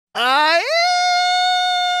I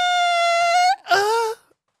uh,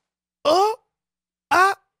 uh, uh,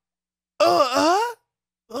 uh, uh,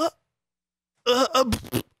 uh, uh, uh,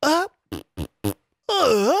 uh,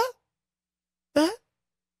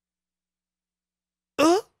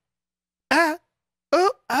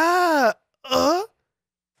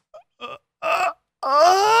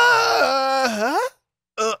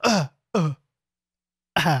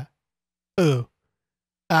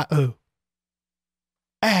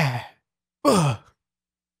 uh,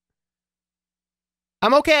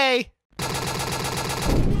 I'm okay.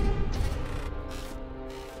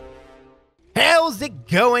 How's it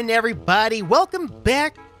going, everybody? Welcome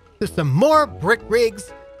back to some more Brick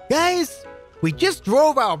Rigs. Guys, we just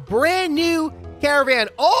drove our brand new caravan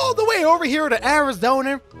all the way over here to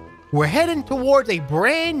Arizona. We're heading towards a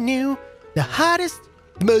brand new, the hottest,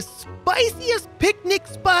 the most spiciest picnic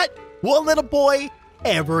spot one little boy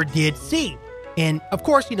ever did see. And of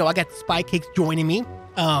course, you know, I got the Spy Cakes joining me.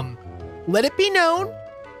 Let it be known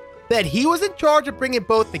that he was in charge of bringing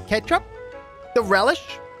both the ketchup, the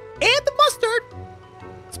relish, and the mustard.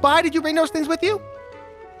 Spy, did you bring those things with you?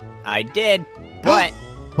 I did. What?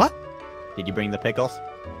 What? Did you bring the pickles?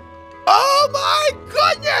 Oh my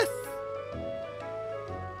goodness!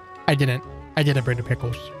 I didn't bring the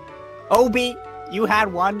pickles. Obi, you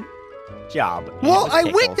had one job. Well, I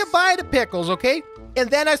went to buy the pickles, okay? And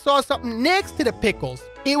then I saw something next to the pickles.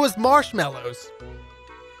 It was marshmallows.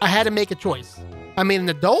 I had to make a choice. I made an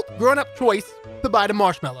adult, grown-up choice to buy the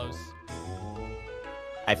marshmallows.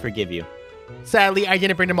 I forgive you. Sadly, I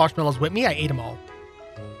didn't bring the marshmallows with me. I ate them all.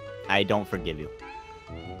 I don't forgive you.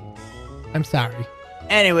 I'm sorry.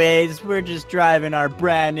 Anyways, we're just driving our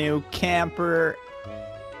brand new camper,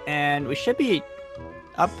 and we should be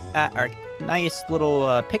up at our nice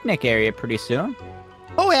little picnic area pretty soon.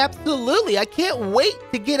 Oh, absolutely. I can't wait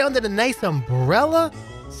to get under the nice umbrella,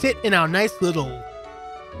 sit in our nice little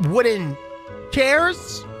wooden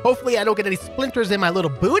chairs. Hopefully I don't get any splinters in my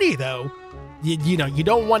little booty, though. You know, you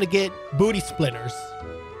don't want to get booty splinters.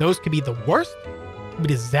 Those could be the worst. Could be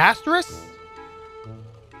disastrous.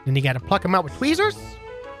 Then you got to pluck them out with tweezers.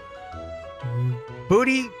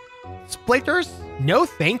 Booty splinters? No,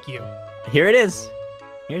 thank you. Here it is.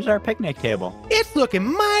 Here's our picnic table. It's looking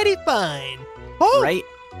mighty fine. Oh, Right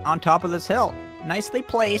on top of this hill. Nicely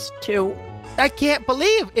placed, too. I can't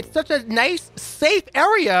believe it's such a nice, safe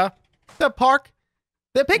area to park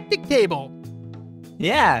the picnic table.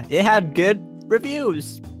 Yeah, it had good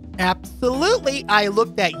reviews. Absolutely. I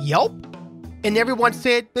looked at Yelp, and everyone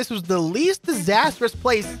said this was the least disastrous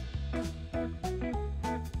place.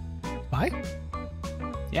 Spy?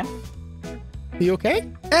 Yeah. Are you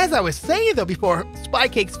okay? As I was saying, though, before Spy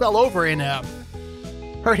Cakes fell over and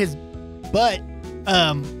hurt his butt,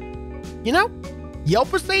 you know,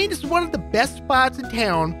 Yelp was saying this is one of the best spots in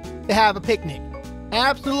town to have a picnic.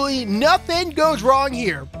 Absolutely nothing goes wrong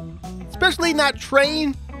here, especially not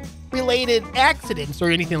train-related accidents or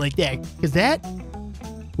anything like that, because that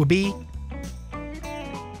would be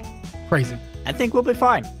crazy. I think we'll be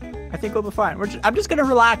fine. I'm just gonna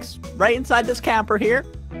relax right inside this camper here.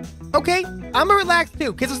 Okay, I'm gonna relax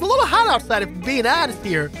too, because it's a little hot outside, if I'm being honest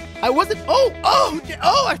here. I wasn't,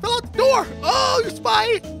 I fell out the door. Oh, you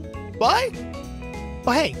spy.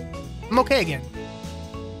 Oh, hey, I'm okay again.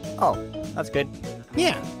 Oh, that's good.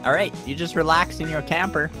 Yeah. All right, you just relax in your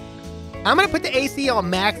camper. I'm gonna put the AC on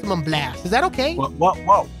maximum blast. Is that okay?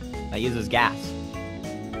 Whoa. That uses gas.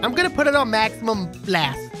 I'm gonna put it on maximum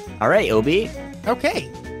blast. All right, Obi. Okay.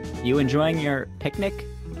 You enjoying your picnic?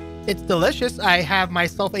 It's delicious. I have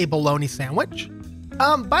myself a bologna sandwich.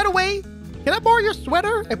 By the way, can I borrow your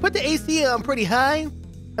sweater? I put the AC on pretty high.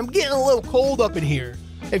 I'm getting a little cold up in here,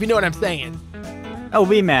 if you know what I'm saying.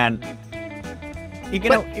 Obi, man. You're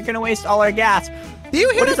gonna waste all our gas. Do you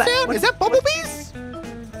hear What that is that? sound? What Is that bumblebees?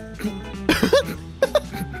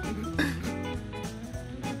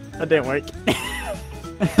 That didn't work.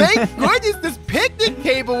 Thank goodness this picnic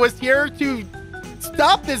table was here to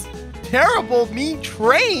stop this terrible, mean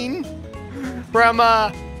train from,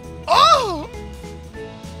 oh!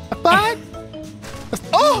 A five?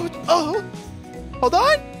 Oh! Hold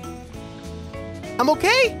on. I'm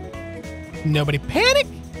okay. Nobody panic.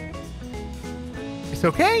 It's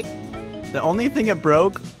okay. The only thing it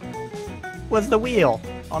broke was the wheel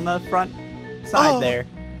on the front side there.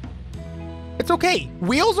 It's okay.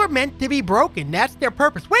 Wheels are meant to be broken. That's their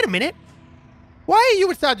purpose. Wait a minute. Why are you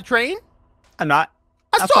inside the train? I'm not.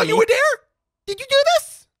 I That's saw not you me. in there. Did you do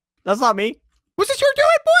this? That's not me. Was this your doing,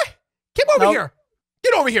 boy? Come over Nope. here.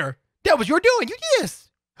 Get over here. That was your doing. You did this.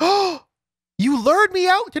 Oh, you lured me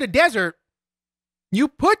out to the desert. You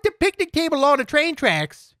put the picnic table on the train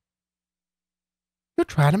tracks. You're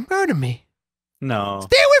trying to murder me. No.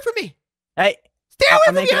 Stay away from me. Hey. Stay away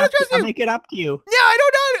from me. I don't trust you. I'll make it up to you. No, I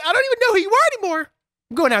don't know. I don't even know who you are anymore.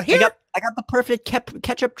 I'm going out here. I got the perfect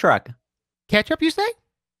ketchup truck. Ketchup, you say?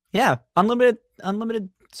 Yeah, unlimited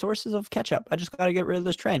sources of ketchup. I just gotta get rid of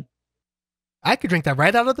this train. I could drink that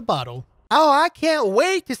right out of the bottle. Oh, I can't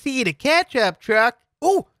wait to see the ketchup truck.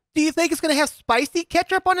 Oh, do you think it's going to have spicy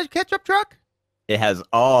ketchup on the ketchup truck? It has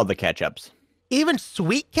all the ketchups. Even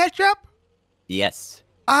sweet ketchup? Yes.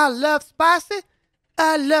 I love spicy.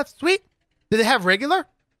 I love sweet. Does it have regular?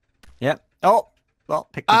 Yep. Oh, well,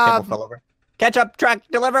 picnic table fell over. Ketchup truck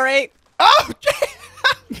delivery. Oh,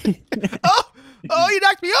 oh, you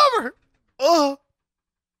knocked me over. Oh.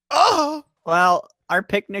 Well, our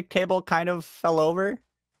picnic table kind of fell over.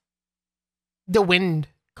 The wind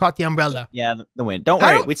caught the umbrella. Yeah, the wind. Don't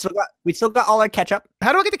worry, we still got all our ketchup.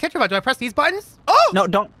 How do I get the ketchup out? Do I press these buttons? Oh no,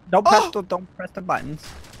 don't press the buttons.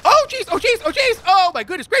 Oh jeez, oh jeez, oh jeez. Oh my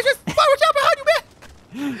goodness gracious! Spy, watch out behind you,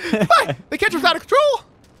 man! Spy, the ketchup's out of control.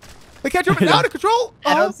 The ketchup is out of control.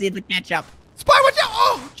 I don't see the ketchup. Spy, watch out!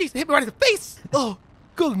 Oh jeez, it hit me right in the face. Oh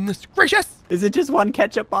goodness gracious! Is it just one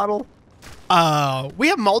ketchup bottle? We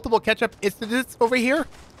have multiple ketchup incidents over here.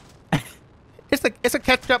 It's a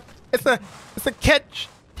ketchup. It's a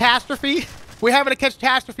catastrophe. We're having a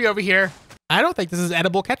catastrophe over here. I don't think this is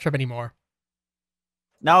edible ketchup anymore.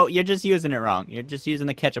 No, you're just using it wrong. You're just using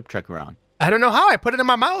the ketchup truck wrong. I don't know how. I put it in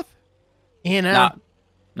my mouth. You know.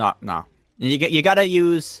 No. You gotta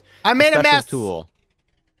use. I made a mess. Tool.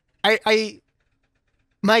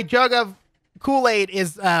 My jug of Kool-Aid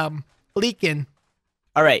is leaking.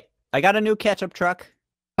 All right, I got a new ketchup truck.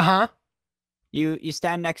 Uh-huh. You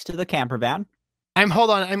stand next to the camper van.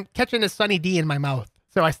 Hold on. I'm catching a Sunny D in my mouth.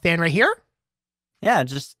 So I stand right here? Yeah,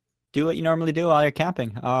 just do what you normally do while you're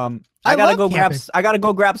camping. I gotta go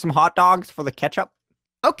grab some hot dogs for the ketchup.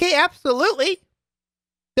 Okay, absolutely.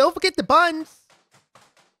 Don't forget the buns.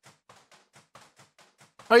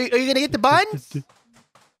 Are you gonna get the buns?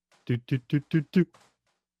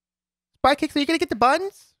 Spy Kicks, are you gonna get the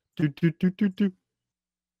buns?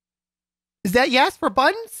 Is that yes for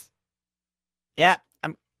buns? Yeah,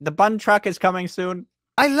 the bun truck is coming soon.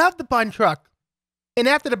 I love the bun truck. And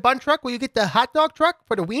after the bun truck, will you get the hot dog truck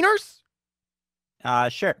for the wieners?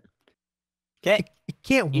 Sure. Okay. I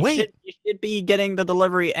can't wait. You should be getting the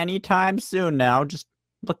delivery anytime soon now. Just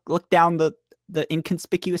look down the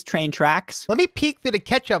inconspicuous train tracks. Let me peek through the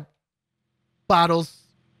ketchup bottles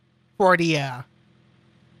for the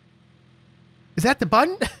Is that the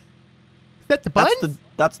bun? Is that the buns?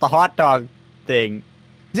 That's the hot dog thing.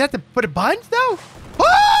 Is that for the buns though?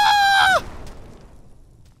 Ah!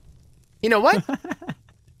 You know what?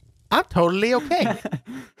 I'm totally okay.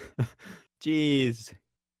 Jeez.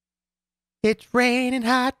 It's raining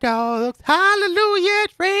hot dogs. Hallelujah.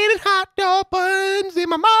 It's raining hot dog buns in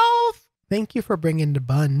my mouth. Thank you for bringing the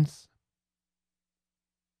buns.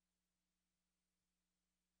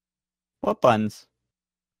 What buns?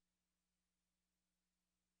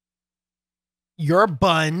 Your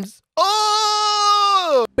buns.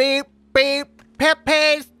 Oh! Beep, beep.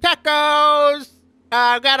 Pepe's Tacos.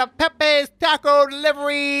 I got a Pepe's Taco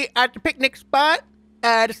delivery at the picnic spot.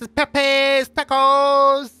 This is Pepe's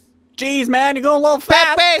Tacos. Jeez, man, you're going a little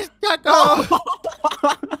fast. Pepe's Tacos.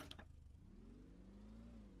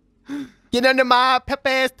 Get under my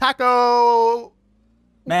Pepe's Taco.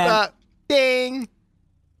 Man. Ding.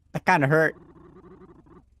 That kind of hurt.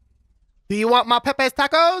 Do you want my Pepe's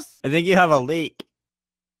Tacos? I think you have a leak.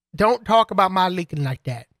 Don't talk about my leaking like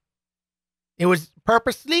that. It was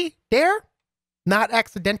purposely there. Not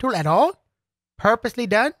accidental at all. Purposely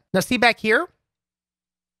done. Now see back here.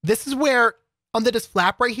 This is where, under this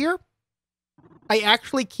flap right here, I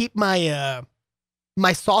actually keep my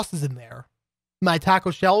my sauces in there. My taco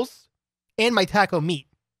shells and my taco meat.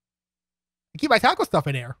 I keep my taco stuff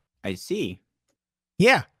in there. I see.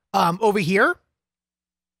 Yeah. Over here,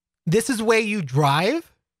 this is where you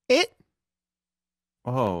drive it.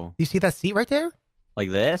 Oh. You see that seat right there? Like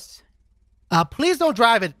this? Please don't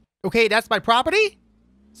drive it. Okay, that's my property.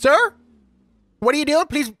 Sir? What are you doing?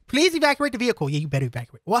 Please evacuate the vehicle. Yeah, you better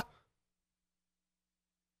evacuate. What?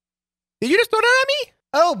 Did you just throw that at me?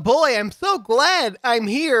 Oh boy, I'm so glad I'm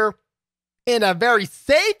here in a very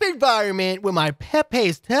safe environment with my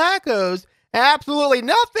Pepe's Tacos. Absolutely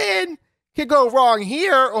nothing can go wrong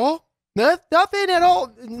here. Oh, nothing at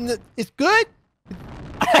all. It's good.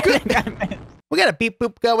 It's good. We got a beep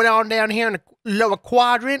boop going on down here in the lower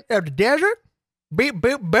quadrant of the desert. Beep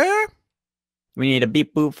boop burr. We need a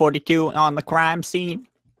beep boop 42 on the crime scene.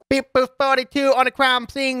 Beep boop 42 on the crime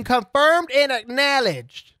scene confirmed and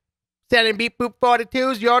acknowledged. Sending beep boop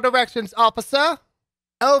 42's your directions, officer.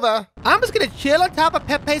 over. I'm just gonna chill on top of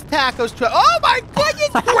Pepe's tacos truck. Oh my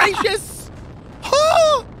goodness gracious!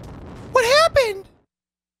 Oh, what happened?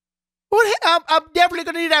 I'm definitely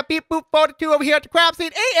gonna need that beep boop 42 over here at the crab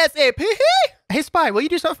scene ASAP. Hey Spy, will you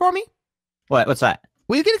do something for me? What? What's that?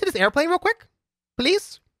 Will you get into this airplane real quick,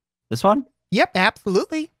 please? This one? Yep,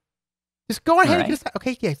 absolutely. Just go ahead and Right. get us.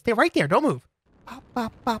 Okay, yeah, stay right there. Don't move. Pop,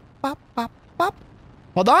 pop, pop, pop, pop, pop.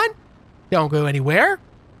 Hold on. Don't go anywhere.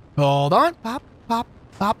 Hold on. Pop, pop,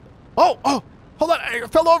 pop. Oh, hold on. I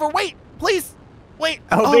fell over. Wait, please. Wait.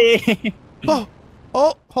 Obi. Hold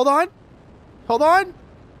on. Hold on.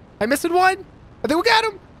 I'm missing one. I think we got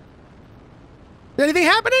him. Is anything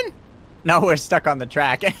happening? No, we're stuck on the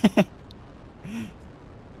track.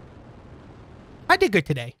 I did good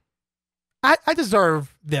today. I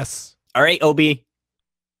deserve this. All right, Obi.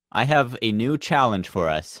 I have a new challenge for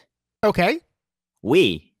us. Okay.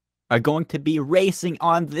 We are going to be racing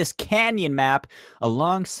on this canyon map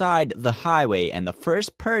alongside the highway, and the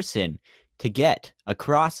first person to get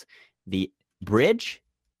across the bridge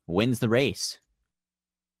wins the race.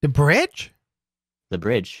 The bridge? The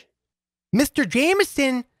bridge. Mr.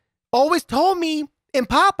 Jameson always told me and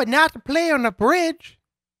Papa not to play on the bridge.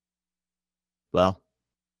 Well,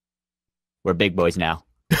 we're big boys now.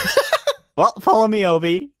 Well, follow me,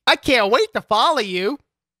 Obi. I can't wait to follow you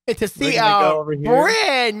and to see gonna go our over here.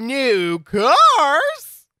 brand new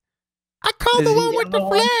cars. I call Is the it one with the yellow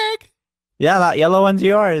one? flag. Yeah, that yellow one's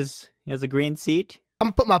yours. He has a green seat. I'm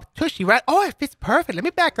gonna put my tushy right. Oh, it fits perfect. Let me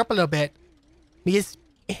back up a little bit. Let me just,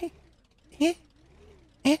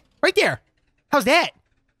 right there. How's that?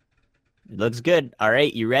 It looks good. All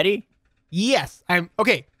right, you ready? Yes, I'm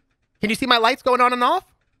okay. Can you see my lights going on and off?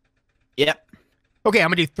 Yep. Okay, I'm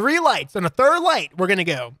gonna do 3 lights. On the third light, we're gonna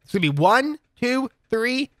go. It's gonna be 1, 2,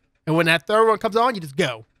 3, and when that third one comes on, you just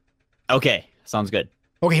go. Okay, sounds good.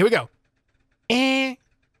 Okay, here we go.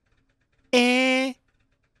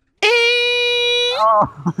 Oh,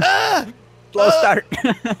 slow start.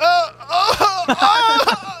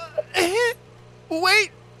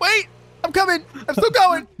 Wait, I'm coming. I'm still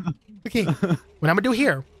going. Okay, what I'm gonna do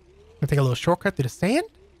here, I'm gonna take a little shortcut through the sand.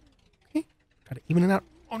 Okay, try to even it out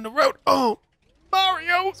on the road. Oh,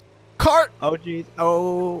 Mario's cart. Oh, jeez.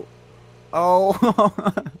 Oh.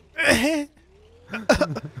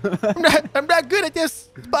 I'm not good at this.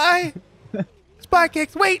 Spy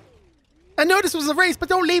kicks. Wait, I know this was a race, but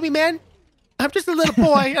don't leave me, man. I'm just a little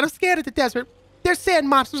boy, and I'm scared of the desert. There's sand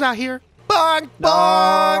monsters out here. Bong,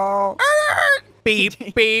 bong. No.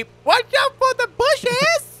 Beep, beep. Watch out for the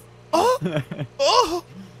bushes. Oh.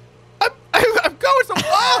 I'm going so.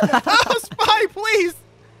 Oh, Spy, please.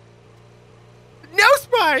 No,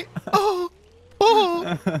 Spy. Oh.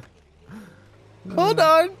 Hold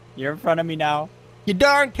on. You're in front of me now. You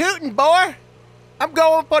darn tootin', boy. I'm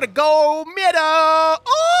going for the gold medal.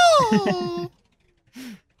 Oh.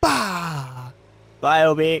 Bah. Bye,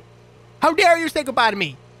 Obi. How dare you say goodbye to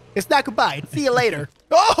me? It's not goodbye. It's see you later.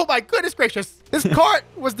 Oh my goodness gracious. This cart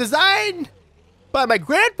was designed by my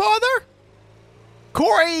grandfather,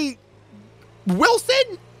 Corey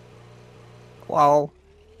Wilson. Whoa.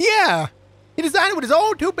 Yeah. He designed it with his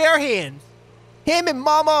own 2 bare hands. Him and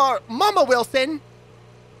Mama Wilson,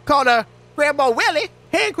 called her Grandma Willie,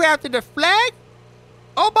 handcrafted the flag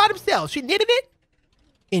all by themselves. She knitted it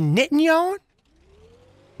in knitting yarn.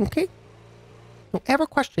 Okay? Don't ever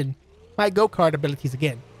question my go-kart abilities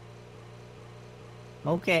again.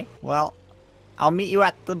 Okay, well, I'll meet you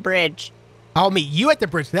at the bridge. I'll meet you at the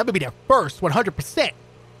bridge. That would be the first 100%.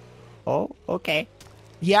 Oh, okay.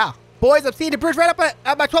 Yeah. Boys, I'm seeing the bridge right up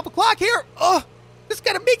at my 12 o'clock here. Oh, just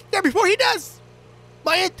gotta make it there before he does.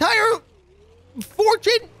 My entire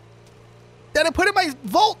fortune that I put in my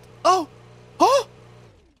vault. Oh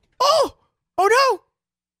no.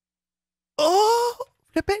 Oh,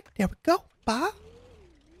 flip it. There we go. Bye.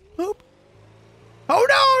 Boop. Hold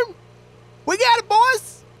on. We got it,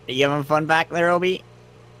 boys. Are you having fun back there, Obi?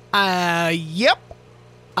 Yep.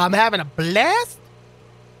 I'm having a blast.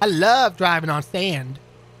 I love driving on sand.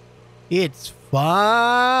 It's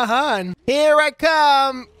fun. Here I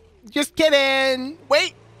come. Just kidding.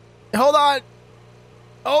 Wait. Hold on.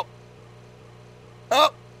 Oh.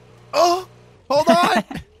 Hold on.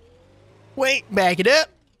 Wait, back it up.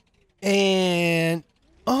 And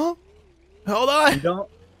hold on.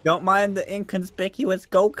 Don't mind the inconspicuous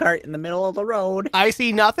go-kart in the middle of the road. I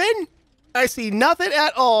see nothing. I see nothing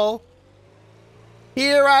at all.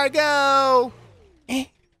 Here I go.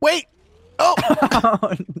 Wait. Oh.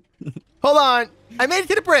 Hold on. I made it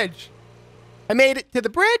to the bridge. I made it to the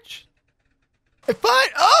bridge. I find.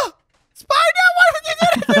 Oh! Spy, no! What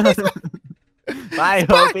did you do? Bye,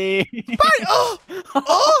 Spy! Obi. Spy! Oh!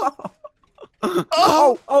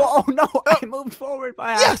 Oh no! I moved forward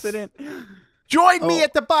by accident. Join me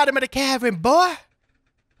at the bottom of the cavern, boy.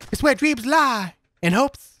 It's where dreams lie and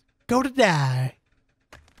hopes go to die.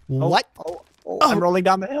 What? I'm rolling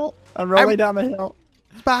down the hill. I'm rolling down the hill.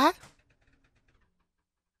 Spy?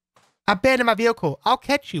 I abandoned my vehicle. I'll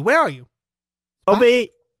catch you. Where are you?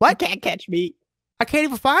 Obi! What? You can't catch me. I can't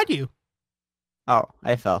even find you. Oh,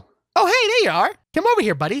 I fell. Oh, hey, there you are. Come over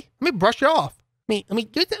here, buddy. Let me brush you off. Let me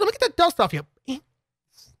get the dust off you.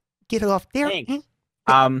 Get it off there. Thanks.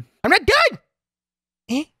 I'm not done.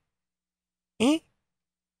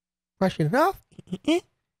 Brushing it off.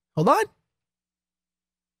 Hold on.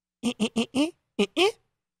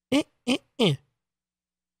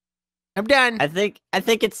 I'm done. I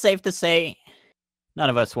think it's safe to say none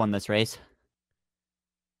of us won this race.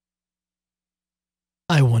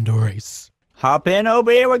 I won the race. Hop in,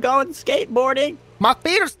 Obi. We're going skateboarding. My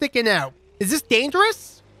feet are sticking out. Is this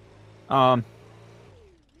dangerous?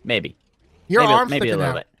 Maybe. Your arm's maybe sticking a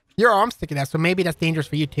little out. bit. Your arm's sticking out, so maybe that's dangerous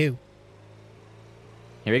for you too.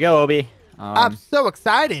 Here we go, Obi. I'm so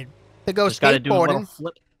excited to go just gotta do a skateboarding.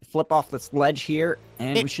 little flip off this ledge here,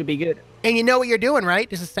 and we should be good. And you know what you're doing, right?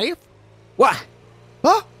 This is safe. What?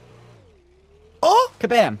 Huh? Oh!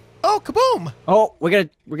 Kabam! Oh, kaboom! Oh, we're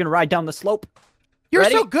gonna ride down the slope. You're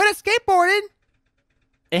Ready? so good at skateboarding.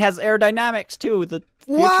 It has aerodynamics too. The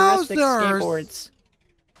futuristic Wowzers. skateboards.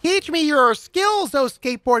 Teach me your skills, oh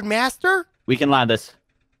skateboard master. We can land this.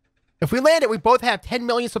 If we land it, we both have 10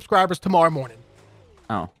 million subscribers tomorrow morning.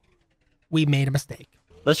 Oh. We made a mistake.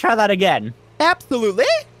 Let's try that again. Absolutely.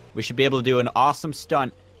 We should be able to do an awesome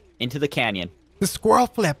stunt into the canyon. The squirrel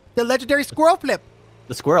flip. The legendary squirrel flip.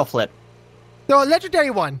 The squirrel flip. The legendary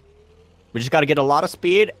one. We just got to get a lot of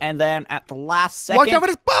speed, and then at the last second... Watch out for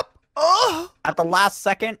this bump. Oh. At the last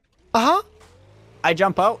second... Uh-huh. I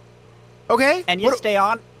jump out. Okay. And you stay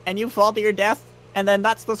on, and you fall to your death, and then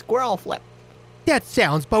that's the squirrel flip. That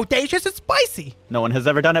sounds bodacious and spicy. No one has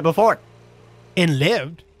ever done it before. And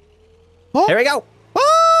lived. Oh. Here we go.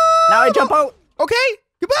 Oh. Now I jump out. Okay.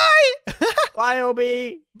 Goodbye. Bye,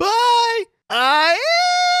 Obi. Bye.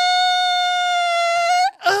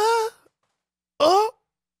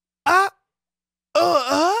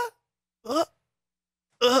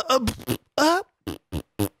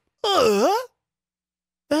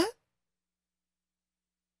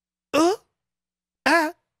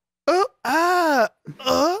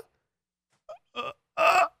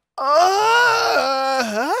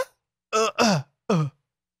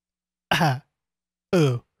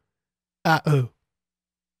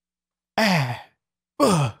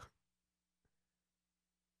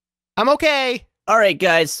 I'm okay. All right,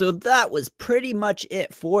 guys, so that was pretty much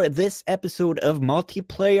it for this episode of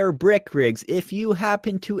Multiplayer Brick Rigs. If you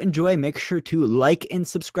happen to enjoy, make sure to like and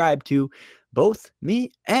subscribe to both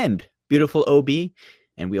me and beautiful OB,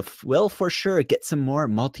 and we'll for sure get some more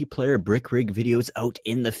multiplayer brick rig videos out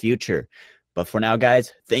in the future. But for now,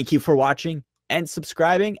 guys, thank you for watching and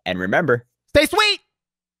subscribing, and remember, Stay sweet.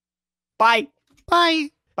 bye. Bye.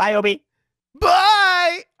 Bye, OB.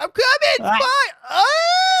 Bye. I'm coming. Bye. Bye.